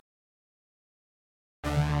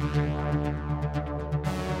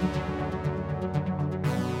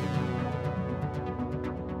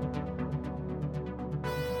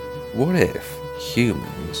What if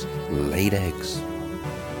humans laid eggs?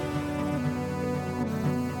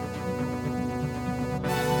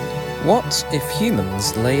 What if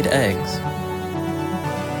humans laid eggs?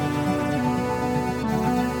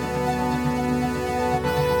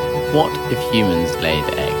 What if humans laid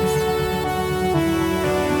eggs?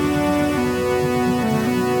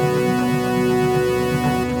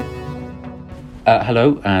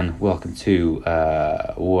 Hello and welcome to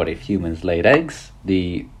What If Humans Laid Eggs?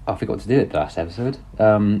 I forgot to do it last episode.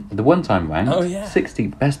 The one-time ranked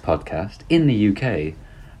 60th best podcast in the UK.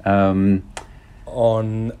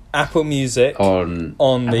 On Apple Music. On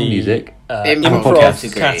the Apple Music.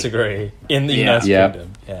 Improv category in the United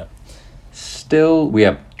Kingdom. Yeah. Still, we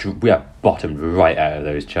are bottomed right out of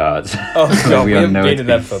those charts. Oh god, we haven't nowhere been to in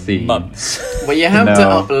them be for seen. months. Well, you have to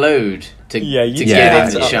upload to you get have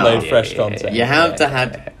in to the chart. upload fresh content. You have to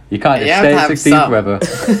have. You can't You just have stay to at have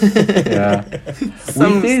 16 forever. Yeah.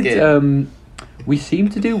 Some We did. skin. We seem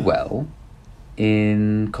to do well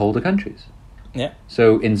in colder countries. Yeah.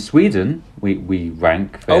 So in Sweden, we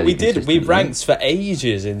rank. Oh, fairly we did. We consistently. ranked for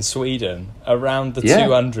ages in Sweden, around the Yeah.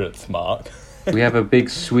 200th mark. We have a big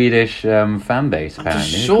Swedish fan base. I'm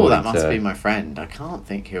Apparently, sure that according must to- be my friend. I can't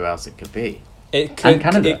think who else it could be. It could.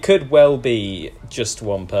 Canada. It could well be just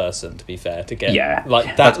one person. To be fair, to get like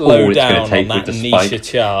that That's all low it's gonna down on take that with the niche spike.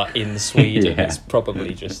 chart in Sweden. Yeah. It's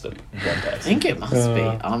probably just one person. I think it must be.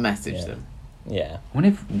 I'll message them. Yeah. I wonder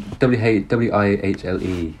if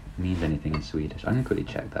WIHLE means anything in Swedish. I'm gonna quickly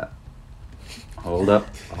check that. Hold up.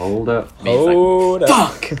 Hold up.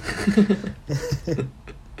 Fuck!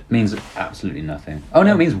 Means absolutely nothing. Oh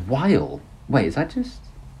no, it means while. Wait, is that just?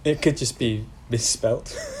 It could just be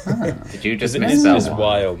misspelt. Did you just It misspell is one?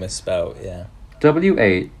 while misspelt. Yeah.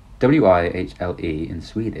 WIHLE in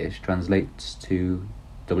Swedish translates to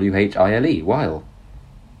WHILE, while.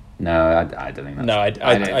 No, I don't think that's... No, I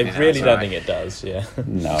don't think really that's don't right. think it does. Yeah.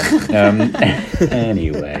 No.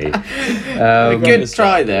 Anyway. Good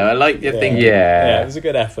try though. I like your thinking. Yeah, Yeah. it was a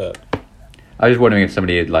good effort. I was wondering if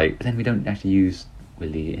somebody had but then we don't actually use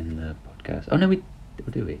Willie in the podcast. Oh no,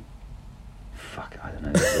 or do we? Fuck, I don't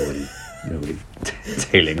know. We're already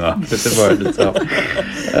tailing off just about at the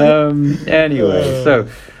top. Anyway, so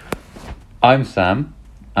I'm Sam.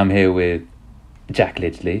 I'm here with Jack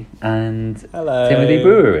Lidgley and Hello. Timothy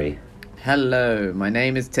Brewery. Hello, my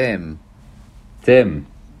name is Tim. Tim.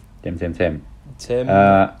 Tim.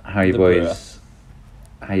 How you the boys?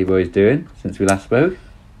 How you boys doing since we last spoke?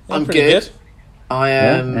 I'm pretty good. I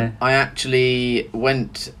Yeah. I actually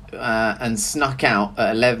went and snuck out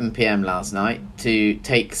at 11 p.m. last night to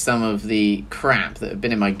take some of the crap that had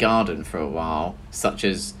been in my garden for a while, such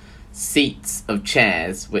as seats of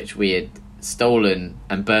chairs which we had stolen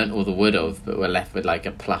and burnt all the wood of, but were left with like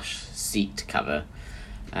a plush seat cover.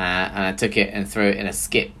 And I took it and threw it in a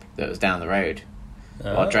skip that was down the road,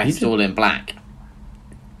 while dressed all in black.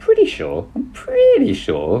 I'm pretty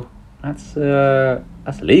sure that's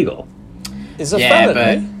illegal. It's a Yeah,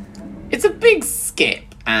 felony. but it's a big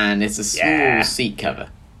skip and it's a small Yeah. seat cover.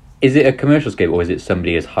 Is it a commercial skip or is it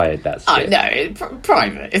somebody has hired that Oh skip? no, it's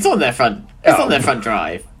private. It's on their front. It's Oh. on their front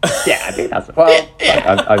drive. Yeah, I think that's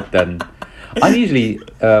I've done. I'm usually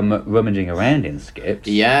rummaging around in skips.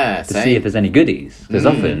 Yeah, to same. see if there's any goodies. Because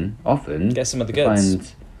often Get some of the you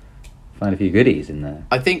goods. Find a few goodies in there.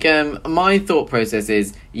 I think my thought process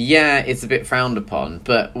is, it's a bit frowned upon,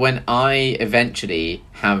 but when I eventually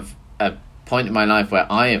have a point in my life where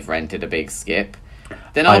I have rented a big skip,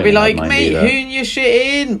 then I I'll be don't like, mind mate, either. hoon your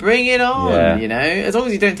shit in, bring it on, Yeah. you know? As long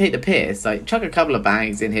as you don't take the piss, like, chuck a couple of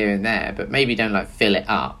bags in here and there, but maybe don't, like, fill it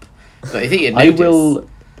up. But I think you'd I notice. will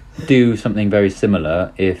do something very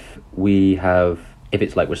similar if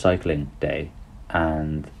it's like recycling day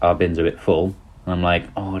and our bins are a bit full and I'm like,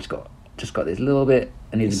 oh, I just got this little bit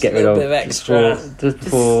I need to Just get a rid little of bit of extra. just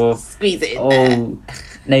before Squeeze it in there. oh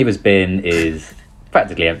neighbour's bin is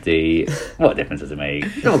practically empty. What difference does it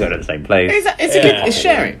make? They all go to the same place. It's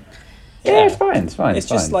sharing. Yeah, it's fine. It's It's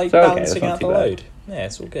just fine. like So, okay, that's balancing not out the too bad. load. Yeah,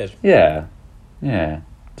 it's all good. Yeah.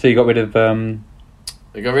 So you got rid of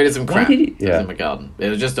I got rid of some Why crap did you- that was yeah. in my garden. It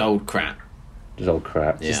was just old crap. just old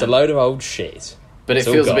crap. Yeah. Just a load of old shit. But it It's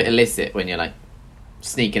all feels a gone. bit illicit when you're like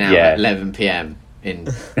sneaking out Yeah. at 11 p.m. in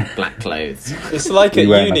black clothes. It's like at You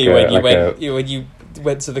went uni like when a- when you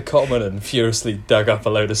went to the common and furiously dug up a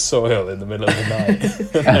load of soil in the middle of the night.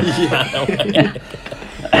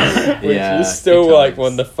 Which is still good like times.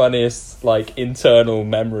 one of the funniest like internal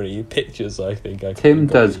memory pictures I think I Tim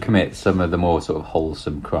could does probably- commit some of the more sort of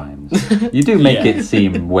wholesome crimes. You do make Yeah. it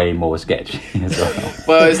seem way more sketchy as well.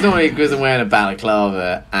 Well, it's normally because I'm wearing a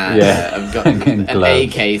balaclava and Yeah. I've got And an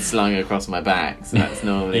gloves. AK slung across my back, so that's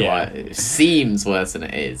normally Yeah. why it seems worse than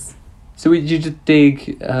it is. So did you just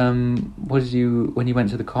dig? What did you when you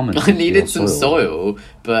went to the commons? I needed some soil,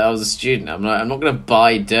 but I was a student. I'm not going to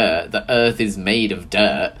buy dirt. The earth is made of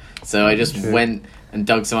dirt, so I just went and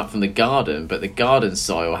dug some up from the garden. But the garden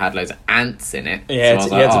soil had loads of ants in it. Yeah, so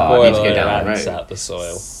you I had was to like, boil I need to all go the down the ants road. out the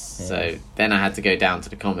soil. So then I had to go down to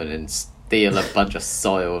the common and steal a bunch of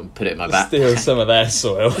soil and put it in my backpack. Steal some of their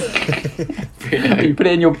soil. You put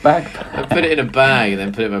it in your backpack. I put it in a bag and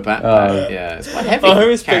then put it in my backpack. Oh. Yeah, it's quite heavy. I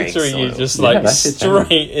was carrying picturing you soil. just Yeah, like that's it,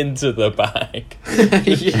 straight into the bag.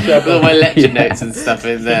 Yeah, with all my lecture Yeah. notes and stuff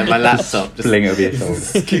in there, my laptop, just Fling it over your shoulder.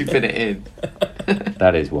 scooping it in.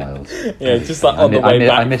 That is wild. Yeah, just like on the I way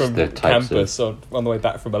I back missed from the types campus, on the way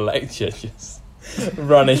back from a lecture, just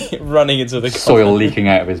running into the soil common. leaking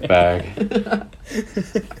out of his bag.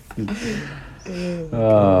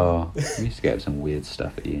 Oh, we used to get some weird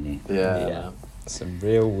stuff at uni. Yeah. Some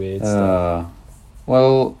real weird stuff.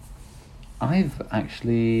 Well, I've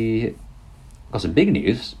actually got some big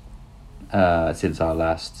news since our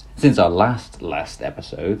last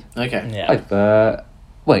episode. Okay. Yeah, I've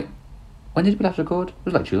wait, when did we last record? It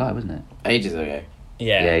was like July, wasn't it? Ages ago.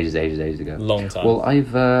 yeah, Yeah, ages ago. long time. Well,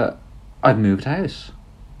 I've moved house.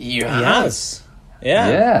 You he have. has. Yeah.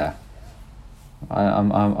 Yeah.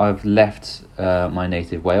 I've left my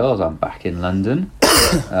native Wales. I'm back in London,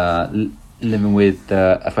 living with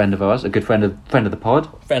a friend of ours, a good friend of the pod,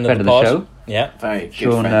 Friend of the pod. show, Yeah, Very good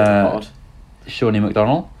Sean, friend of the pod. Shawnee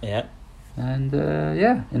McDonnell, yeah. and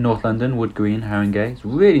in North London, Wood Green, Haringey. It's a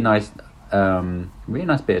really nice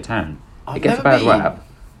bit of town. I've It gets a never bad been. rap.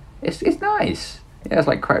 It's nice. Yeah, it's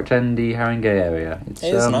like Crouch Endy, Haringey area. It's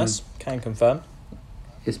It is nice. Can confirm.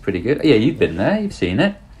 It's pretty good. Yeah, you've been there. You've seen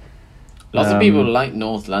it. Lots of people like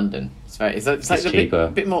North London. It's like it's a cheaper.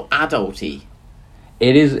 bit more adulty.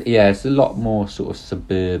 It is. Yeah, it's a lot more sort of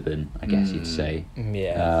suburban, I guess you'd say.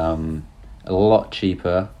 Yeah. A lot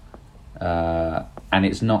cheaper, and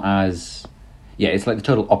it's not as. Yeah, it's like the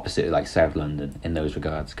total opposite of like South London in those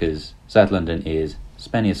regards, because South London is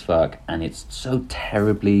spenny as fuck, and it's so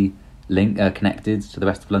terribly connected to the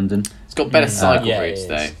rest of London. It's got better cycle yeah, routes it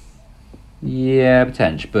though. is. Yeah,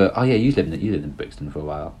 potential, but oh yeah, you lived in Brixton for a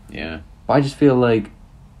while. Yeah. But I just feel like,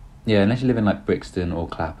 yeah, unless you live in like Brixton or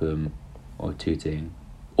Clapham or Tooting,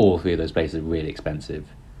 all three of those places are really expensive,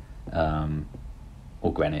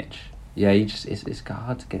 or Greenwich. Yeah, it's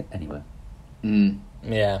hard to get anywhere. Mm.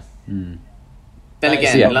 Yeah. Mm. Then That is-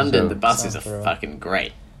 again, yeah, London, so- the buses are Sounds right. fucking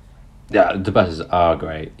great. Yeah, the buses are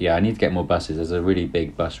great. Yeah, I need to get more buses. There's a really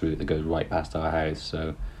big bus route that goes right past our house,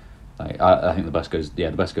 so like I think the bus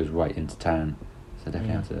goes right into town. So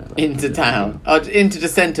definitely have to like, Into do that. town. Oh, into the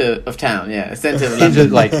centre of town, yeah. Centre of Into,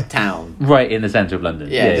 London, like- town. Right in the centre of London.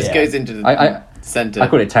 Yeah, it just yeah. goes into the I centre. I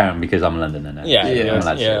call it town because I'm a Londoner now. Yeah, Yeah. you're, I'm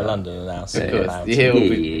allowed to say you're a that. Londoner now, so Of you're course, allowed the to. hill will Yeah,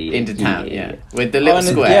 be yeah, into yeah, town, yeah, yeah. yeah. With the little and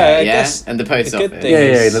square, yeah, I yeah, guess and the post the good office. thing Yeah,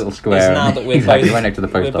 is- little square. is now that we're exactly, both right next to the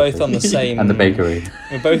post we're both office on the same and the bakery.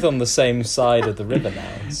 We're both on the same side of the river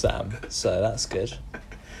now, Sam. So that's good.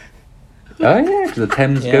 Oh yeah, because the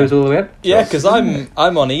Thames Yeah. goes all the way up. Yeah, because I'm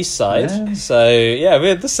on east side, Yeah. so yeah,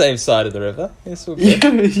 we're the same side of the river. It's all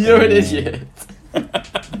good. You're an idiot.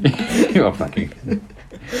 You're fucking.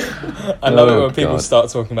 I love it Oh, when people God. start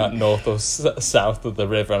talking about north or south of the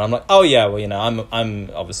river, and I'm like, oh yeah, well you know, I'm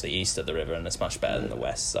obviously east of the river, and it's much better than the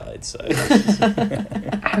west side. So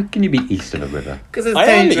How can you be east of a river? Because it's I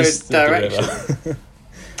am dangerous east of the direction. river.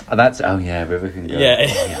 Oh yeah, river can go. Yeah. Oh,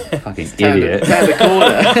 yeah, fucking Turn idiot. the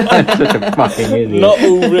corner. I'm such a fucking idiot. Not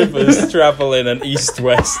all rivers travel in an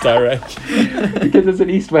east-west direction. Because there's an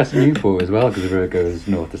east-west Newport as well, because the river goes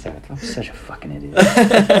north to south. I'm such a fucking idiot.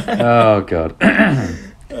 Oh god.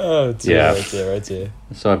 Oh dear, Yeah. oh dear, oh dear.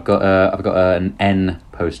 So I've got an N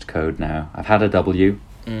postcode now. I've had a W.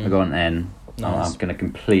 I've got an N. Nice. I'm going to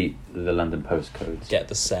complete the London postcodes Get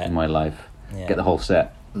the set. in my life. Yeah. Get the whole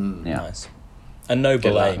set. Mm. Yeah. Nice. A noble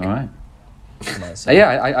Good luck. aim. All right. Nice.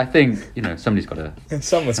 Yeah, I think somebody's got to.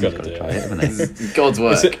 Someone's got to do try it. it, haven't they? It's God's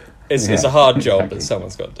work. It's Yeah, a hard job, exactly. but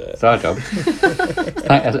someone's got to do it. It's our job.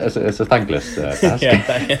 It's a thankless task.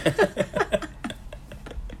 Yeah.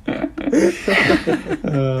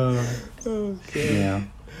 Yeah.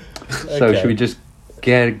 So Okay. should we just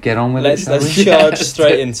get on with Let's it? shall let's we? charge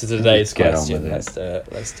straight into today's Get on question. with it. Let's do it.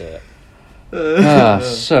 Let's do it.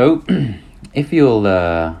 So, if you'll,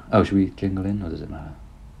 should we jingle in or does it matter?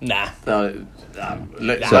 Nah. No,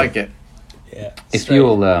 looks So- like it. Yeah. If straight.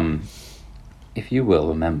 if you will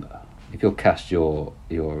remember, if you'll cast your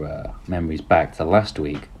memories back to last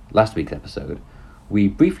week's episode, we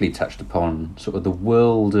briefly touched upon sort of the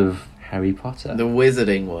world of Harry Potter. The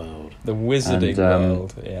wizarding world. The wizarding And,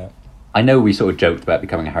 world. Yeah. I know we sort of joked about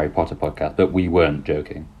becoming a Harry Potter podcast, but we weren't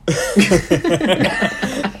joking.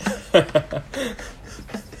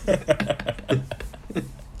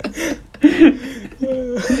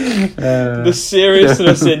 The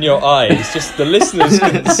seriousness in your eyes, just the listeners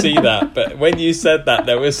couldn't see that, but when you said that,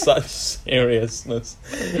 there was such seriousness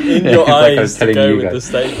in your like I was eyes to telling go you with guys. the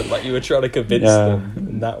statement, like you were trying to convince them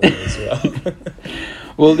in that way as well.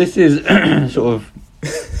 Well, this is this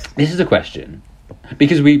is a question,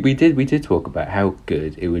 because we did talk about how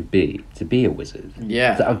good it would be to be a wizard.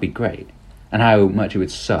 Yeah. That would be great, and how much it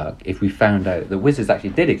would suck if we found out that wizards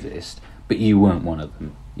actually did exist, but you weren't one of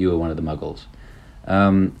them. You were one of the muggles.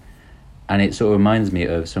 And it sort of reminds me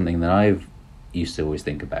of something that I've used to always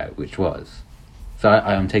think about, which was, so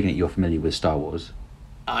I'm taking it you're familiar with Star Wars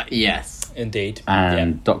Yes. Indeed.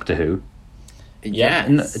 and Doctor Who.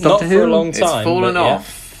 Yes. Doctor Not Who? for a long It's time. fallen but yeah.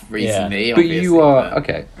 off recently, But obviously, you are but-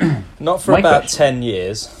 okay. Not for My about question. 10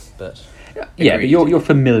 years, but Yeah, but Agreed. you're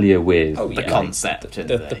familiar with Oh, the yeah. concept and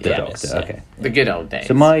the the premise. Doctor. Yeah. Okay. the good old days.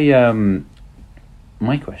 So my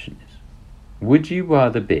question is, would you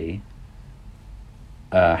rather be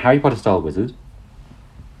a Harry Potter style wizard,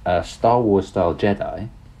 a Star Wars style Jedi,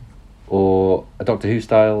 or a Doctor Who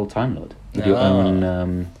style Time Lord with your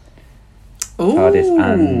own TARDIS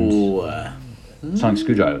and sonic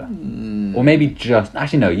screwdriver, or maybe just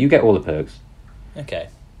actually no, you get all the perks, Okay.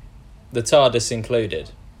 The TARDIS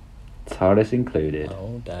included. TARDIS included.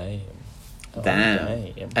 Oh, damn. Oh,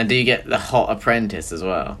 Damn. And do you get the hot apprentice as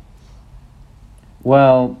well?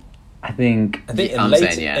 Well, I think I think I'm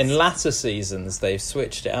saying yes. in latter seasons they've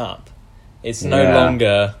switched it up. It's no Yeah.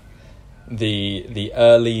 longer the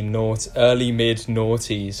early mid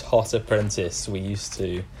noughties hot apprentice we used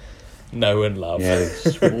to know and love. yeah, they've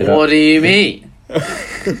switched it up. What do you mean?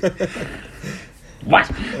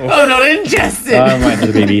 What? I'm not interested. I went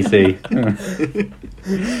to the BBC.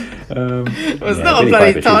 Well, it's yeah, not Billie a bloody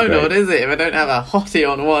Piper, she's Time great. Lord, is it? If I don't have a hottie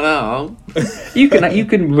on one arm. You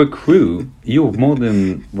can recruit. You're more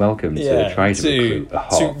than welcome to try to recruit a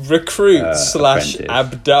hot. to recruit slash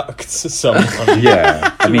apprentice. abduct someone.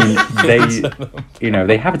 Yeah, I mean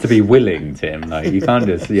they have to be willing, Tim. Like you can't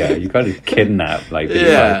just kidnap like Billie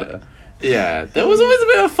Yeah. Piper. Yeah, there was always a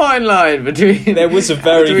bit of a fine line between. There was a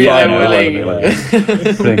very between fine them line,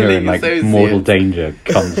 willing- Putting her in like Associates. mortal danger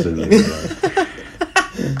constantly.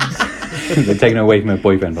 They're taking her away from her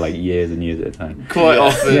boyfriend for like years and years at a time. Quite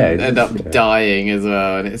often Yeah, it's end up just, yeah. dying as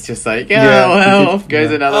well, and it's just like, Yeah. well, off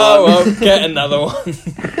goes another Oh, one. well, get another one.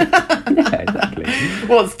 Yeah, exactly.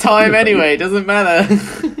 What's time anyway? Doesn't matter.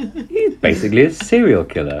 He's basically a serial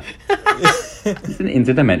killer. He's an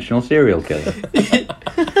interdimensional serial killer.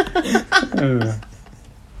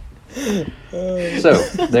 So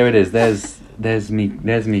there it is. There's me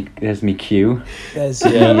Q. There's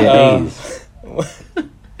Me A's.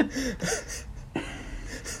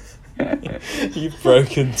 You've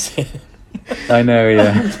broken Tim. I know,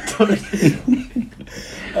 yeah.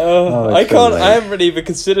 Oh, I it's so can't. late. I haven't even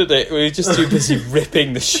considered it. We were just too busy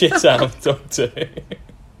ripping the shit out of Doctor Who.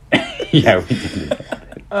 Yeah, we did.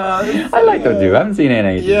 I like Doctor Who. I haven't seen it in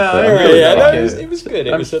ages. Yeah, but I I'm really sure Yeah, it's no, like it was good.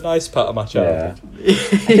 It was a nice part of my Yeah. childhood. I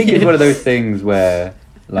think it's one of those things where,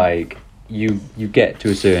 like, you get to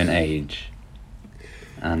a certain age,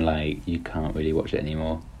 and like you can't really watch it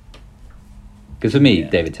anymore. Because for me, Yeah.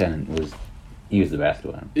 David Tennant was the best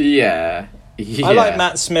one. Yeah. I like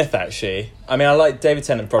Matt Smith actually. I mean, I like David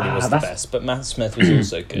Tennant probably was the that's- best, but Matt Smith was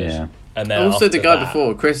also good. Yeah. And then Also, the after guy that,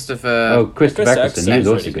 before, Christopher. Oh, Christopher Chris Eccleston, he was Eccleston's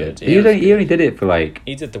also really good. good, He, yeah. he only did it for like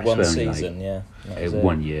he did the I one swear, like, season. Yeah, that was it.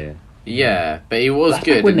 1 year. Yeah, but he was That's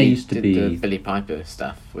good. back when and they he used to did be- the Billy Piper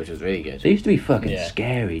stuff, which was really good. They used to be fucking Yeah.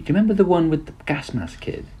 scary. Do you remember the one with the gas mask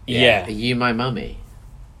kid? Yeah, Are you my mummy?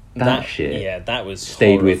 That shit Yeah, that was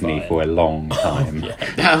Stayed with me for a horrifying. long time.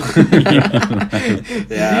 yeah,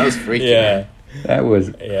 that was freaky. Yeah, That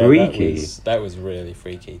was yeah, freaky. That was really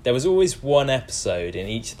freaky. There was always one episode in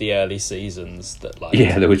each of the early seasons that like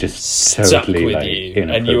Yeah, they were just stuck totally with like you,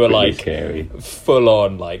 and you were inappropriately like scary. full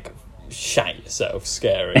on like shat yourself,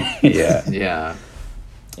 scary. Yeah. Yeah.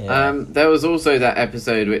 Yeah. There was also that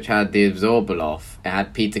episode which had the Absorbaloff. It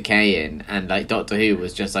had Peter Kay in, and like Doctor Who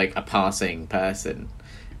was just like a passing person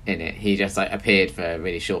in it. He just like appeared for a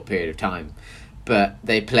really short period of time, but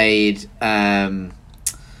they played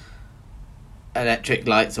Electric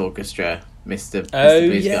Lights Orchestra, Mr. Oh,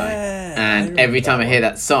 Blue yeah, Sky, I and remember every time that I hear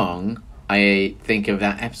one. that song, I think of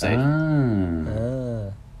that episode.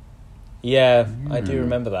 Ah. Yeah, I do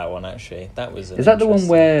remember that one actually. That was. Is that the one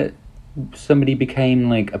where somebody became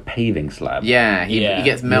like a paving slab? Yeah, he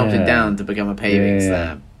gets melted Yeah. down to become a paving Yeah.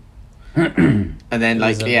 slab. And then, It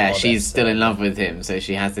like, was an yeah, odd she's still in episode. love with him, so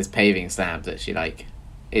she has this paving slab that she, like,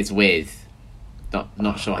 is with.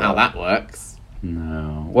 Not sure how that works.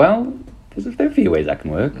 No. Well, There's a few ways that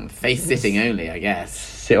can work. Face sitting only, I guess.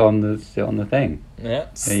 Sit on the thing. Yeah.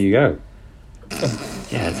 There you go.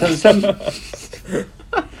 Yeah, some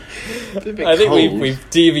I think we've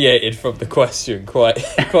deviated from the question quite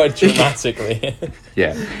dramatically.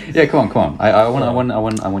 yeah. Come on. I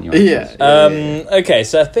want you. Yeah. Okay,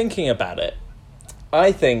 so thinking about it,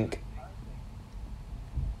 I think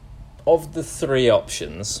of the three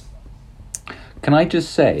options. Can I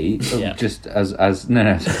just say, just as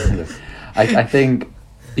no, I think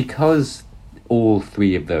because all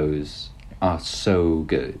three of those are so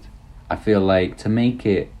good, I feel like to make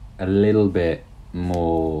it a little bit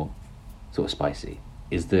more sort of spicy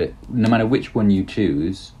is that no matter which one you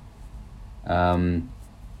choose,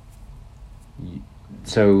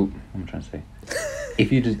 so what I'm trying to say,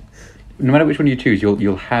 if you just no matter which one you choose,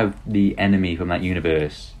 you'll have the enemy from that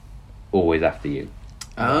universe always after you.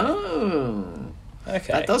 Oh,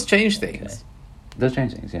 Okay, that does change things. Okay. It does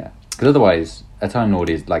change things, yeah. Because otherwise, a Time Lord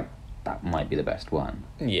is like that might be the best one.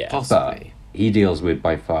 Yeah, Possibly. But he deals with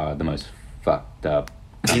by far the most fucked up.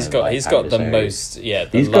 he's got the adversaries. most the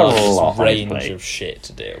He's got a lot largest on his range plate. of shit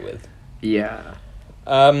to deal with. Yeah.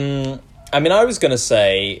 I mean, I was gonna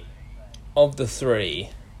say, of the three,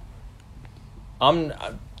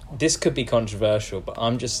 this could be controversial, but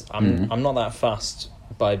I'm not that fussed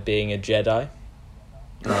by being a Jedi.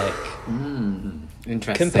 Like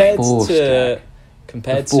Interesting. compared Force, to Jack.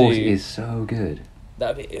 compared The Force to is so good.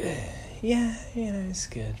 that'd be, yeah, it's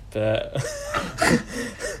good, but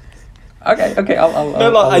Okay. I'll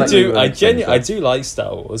no, like let you, I do like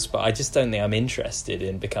Star Wars, but I just don't think I'm interested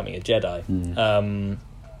in becoming a Jedi.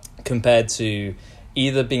 Compared to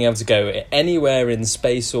either being able to go anywhere in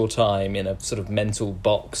space or time in a sort of mental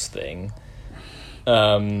box thing,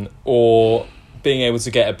 or being able to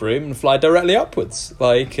get a broom and fly directly upwards.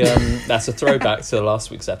 Like that's a throwback to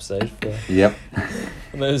last week's episode for Yep.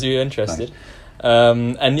 those of you interested.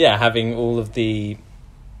 And yeah, having all of the,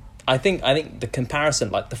 I think the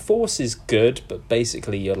comparison, like the Force is good, but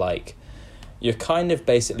basically you're kind of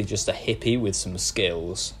basically just a hippie with some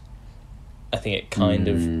skills. I think it kind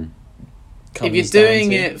of comes If you're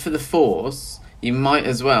doing it for the Force, you might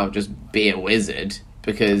as well just be a wizard,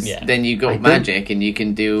 because then you got magic and you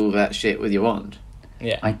can do all that shit with your wand.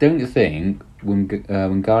 Yeah. I don't think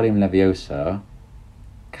Wingardium Leviosa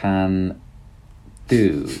can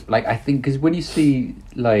do, like, I think because when you see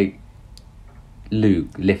like Luke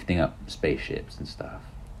lifting up spaceships and stuff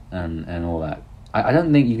and all that, I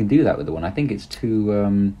don't think you can do that with the one. I think it's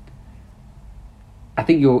too I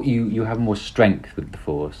think you have more strength with the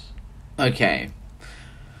Force. Okay.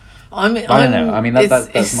 I don't know. I mean,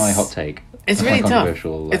 that's my hot take. It's That's really my tough.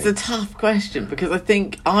 controversial, like- It's a tough question, because I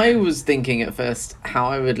think I was thinking at first how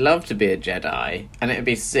I would love to be a Jedi, and it'd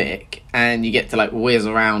be sick, and you get to like whiz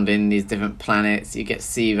around in these different planets, you get to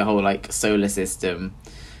see the whole like solar system,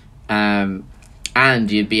 and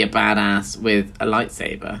you'd be a badass with a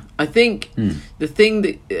lightsaber. I think the thing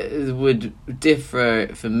that would differ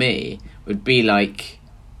for me would be like,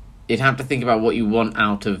 you'd have to think about what you want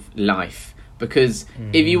out of life. Because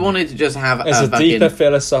if you wanted to just have There's a fucking deeper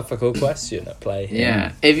philosophical question at play here.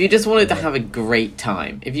 Yeah. If you just wanted to have a great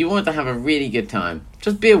time, if you wanted to have a really good time,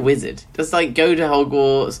 just be a wizard. Just like go to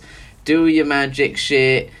Hogwarts, do your magic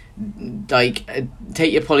shit, like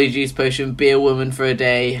take your polyjuice potion, be a woman for a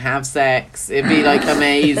day, have sex. It'd be like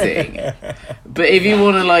amazing. But if you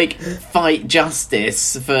want to like fight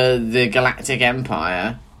justice for the Galactic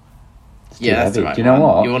Empire, yeah, that's the right Do you know one.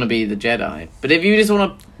 what? You want to be the Jedi. But if you just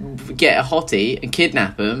want to get a hottie and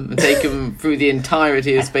kidnap him and take him through the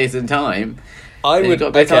entirety of space and time, I then would you've got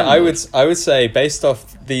to be okay. Time Lord. I would say, based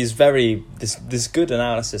off these this good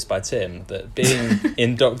analysis by Tim, that being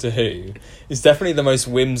in Doctor Who is definitely the most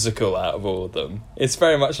whimsical out of all of them. It's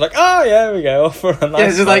very much like, oh yeah, here we go off for a nice. Yeah,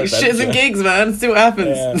 it's just like adventure. shits and gigs, man. See what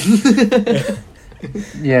happens.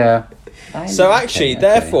 Yeah. So actually,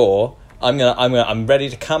 therefore, I'm ready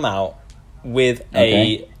to come out with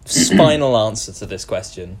a final answer to this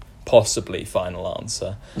question, possibly final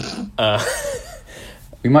answer.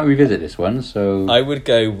 We might revisit this one, so I would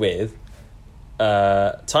go with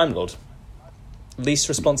Time Lord. Least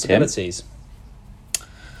responsibilities.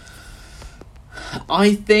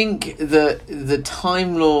 I think that the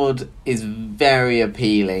Time Lord is very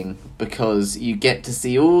appealing because you get to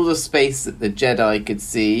see all the space that the Jedi could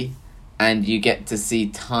see, and you get to see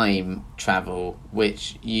time travel,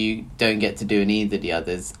 which you don't get to do in either of the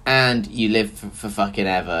others, and you live for fucking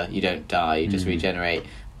ever. You don't die, you just regenerate.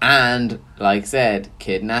 And, like I said,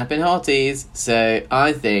 kidnapping hotties. So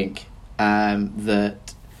I think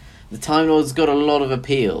that the Time Lord's got a lot of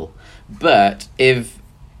appeal. But if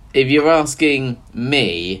you're asking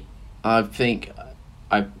me, I think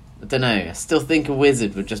the don't know. I still think a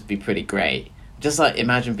wizard would just be pretty great. Just like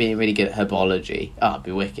imagine being really good at herbology. Oh, it'd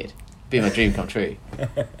be wicked. Be my dream come true.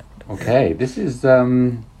 Okay, this is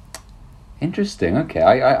interesting. Okay,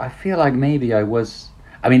 I feel like maybe I was.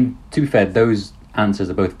 I mean, to be fair, those answers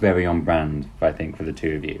are both very on brand, I think, for the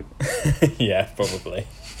two of you. Yeah, probably.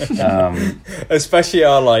 Um, Especially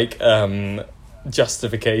our like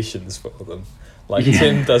justifications for them. Like Yeah.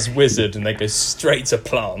 Tim does wizard and they go straight to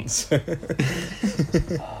plants. do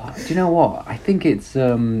you know what? I think it's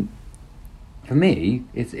for me.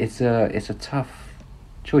 It's a tough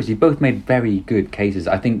choice. You both made very good cases.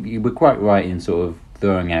 I think you were quite right in sort of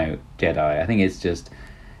throwing out Jedi. I think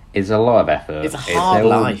it's a lot of effort. It's a hard they're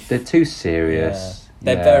life. They're too serious. Yeah.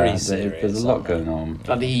 They're very there's serious, a lot aren't they? going on.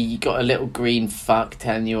 Bloody, you got a little green fuck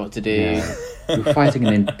telling you what to do. Yeah. You're fighting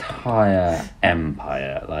an entire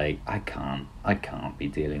empire. Like I can't be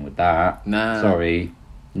dealing with that. No. Sorry,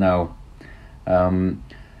 no. And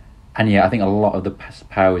yeah, I think a lot of the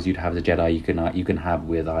powers you'd have as a Jedi, you can have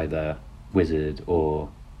with either wizard or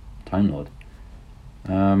Time Lord.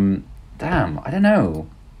 Damn, I don't know.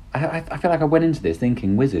 I feel like I went into this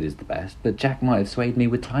thinking wizard is the best, but Jack might have swayed me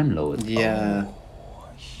with Time Lord. Yeah.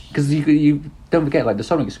 Because you don't forget, like the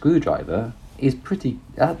sonic screwdriver is pretty.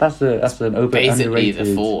 That's an Basically underrated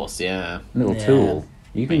the Force, yeah. little Yeah. tool.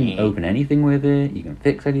 You can Thingy. open anything with it. You can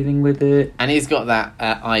fix anything with it. And he's got that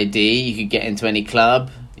ID. You could get into any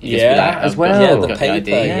club. You Yeah, be like, as I've well. got- Yeah, got the paper,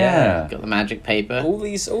 ID. yeah. Got the magic paper. all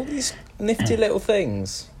these nifty little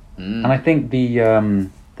things. And I think the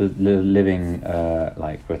living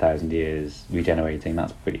like for 1,000 years, regenerating,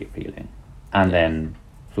 that's pretty appealing. And then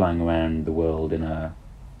flying around the world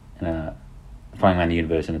flying around the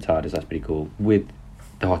universe in a TARDIS, that's pretty cool. With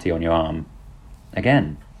the hottie on your arm,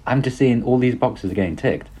 again, I'm just seeing all these boxes are getting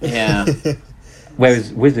ticked. Yeah.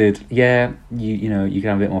 Whereas Wizard, yeah, you know you can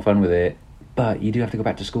have a bit more fun with it, but you do have to go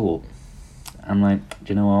back to school. I'm like,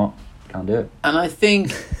 do you know what? Can't do it. And I think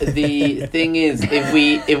the thing is, if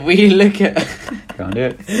we look at Can't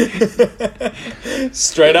do it.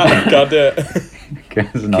 Straight up, can't do it. 'Cause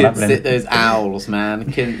it's not couldn't happening. sit those owls,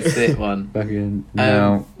 man. Couldn't sit one. Fucking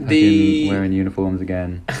no. the- Fucking wearing uniforms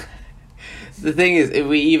again. The thing is, if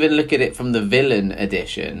we even look at it from the villain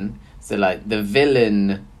edition, so like the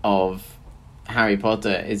villain of Harry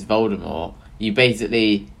Potter is Voldemort. You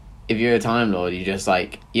basically, if you're a Time Lord, you just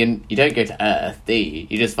like you don't go to Earth, do you?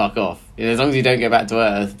 You just fuck off. As long as you don't go back to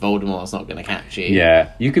Earth, Voldemort's not going to catch you.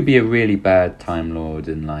 Yeah, you could be a really bad Time Lord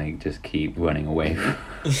and like just keep running away.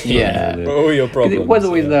 Yeah. from All your 'Cause problems. it was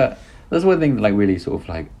always yeah. that. That's one thing that like really sort of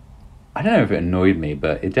like, I don't know if it annoyed me,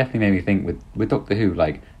 but it definitely made me think with Doctor Who,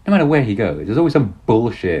 like no matter where he goes, there's always some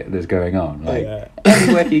bullshit that's going on. Like Yeah.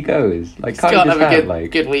 everywhere he goes, like Just can't can't you just have a have good,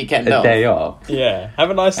 like good weekend a off. day off? Yeah,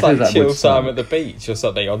 have a nice I suppose like that chill would time suck. at the beach or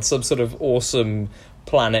something on some sort of awesome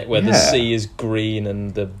planet where the Yeah. sea is green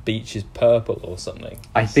and the beach is purple or something.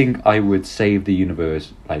 I think I would save the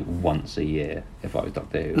universe like once a year if I was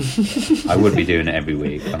Doctor Who. I would be doing it every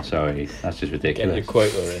week. I'm sorry, that's just Get your ridiculous.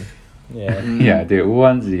 quota in. Yeah. Yeah, do it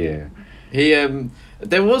once a year. He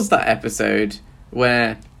there was that episode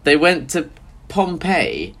where they went to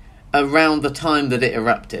Pompeii around the time that it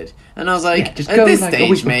erupted, and I was like, Yeah, just at go, this like, a stage,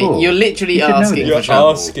 week mate, before. you're literally You should know asking this. for You're trouble.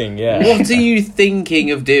 asking, yeah. What are you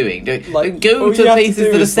thinking of doing? Don't Like, go all to you have to places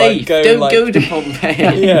do that are is, like, safe. go, Don't like- go to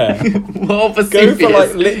Pompeii. Yeah. What Go Vesuvius? for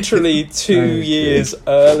like literally 2 Oh, years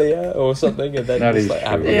earlier or something, and then That just is like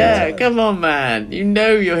have a true. good Yeah, time. come on, man. You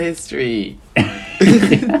know your history.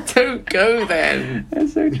 Don't go then.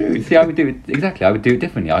 That's so true. See, I would do it exactly. I would do it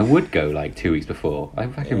differently. I would go like 2 weeks before. I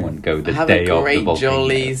fucking Yeah. wouldn't go the Have day a of the great volcano.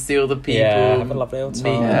 jolly, see all the people, Yeah, have a lovely old meet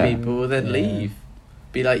time. the Yeah. people, then Yeah. leave.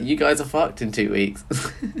 Be like, you guys are fucked in 2 weeks.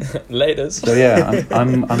 Laters. So yeah,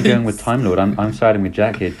 I'm going with Time Lord. I'm siding with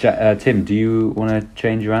Jack here. Tim, do you want to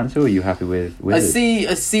change your answer, or are you happy with I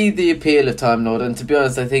see the appeal of Time Lord, and to be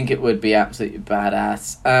honest, I think it would be absolutely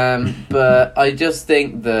badass. But I just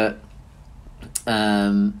think that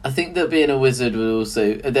being a wizard would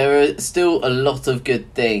also, there are still a lot of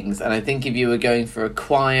good things, and I think if you were going for a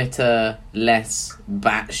quieter, less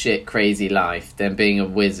batshit crazy life, then being a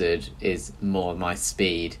wizard is more my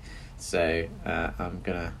speed. So I'm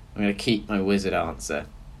gonna keep my wizard answer.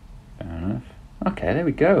 Fair enough. Okay, there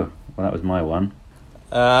we go. Well, that was my one.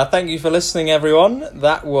 Thank you for listening, everyone.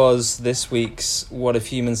 That was this week's What If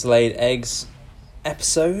Humans Laid Eggs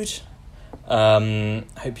episode.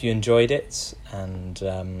 Hope you enjoyed it, and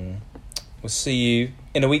we'll see you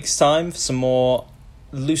in a week's time for some more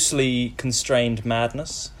loosely constrained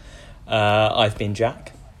madness. I've been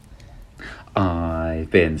Jack. I've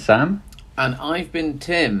been Sam. And I've been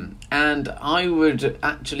Tim, and I would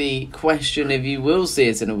actually question if you will see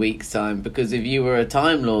us in a week's time, because if you were a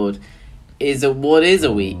Time Lord, what is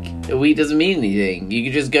a week? A week doesn't mean anything. You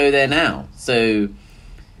could just go there now. So,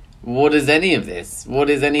 what is any of this? What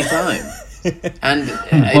is any time? And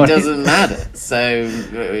it doesn't matter.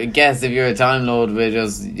 So, I guess if you're a Time Lord, you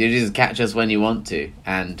just catch us when you want to,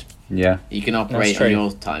 and Yeah. you can operate on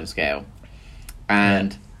your time scale.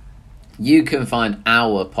 And you can find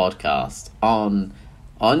our podcast on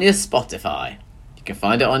your Spotify. You can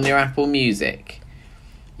find it on your Apple Music.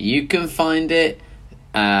 You can find it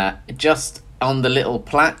just on the little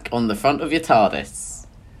plaque on the front of your TARDIS.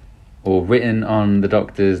 Or written on the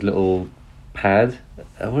Doctor's little pad.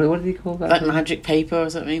 What did he call that? Like magic paper or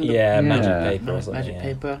something? Yeah, magic Yeah. paper or something. Magic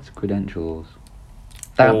paper. It's credentials.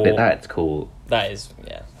 Or- That's cool. That is,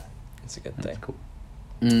 it's a good That's thing. cool.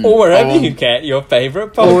 Or wherever you get your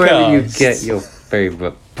favourite podcast. Or wherever you get your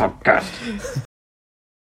favourite podcast.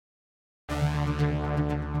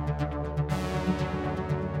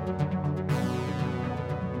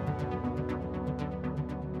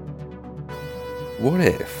 What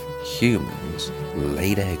if humans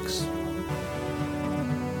laid eggs?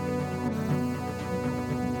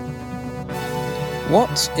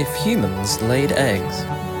 What if humans laid eggs?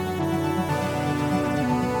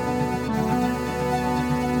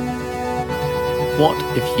 What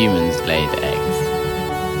if humans laid eggs?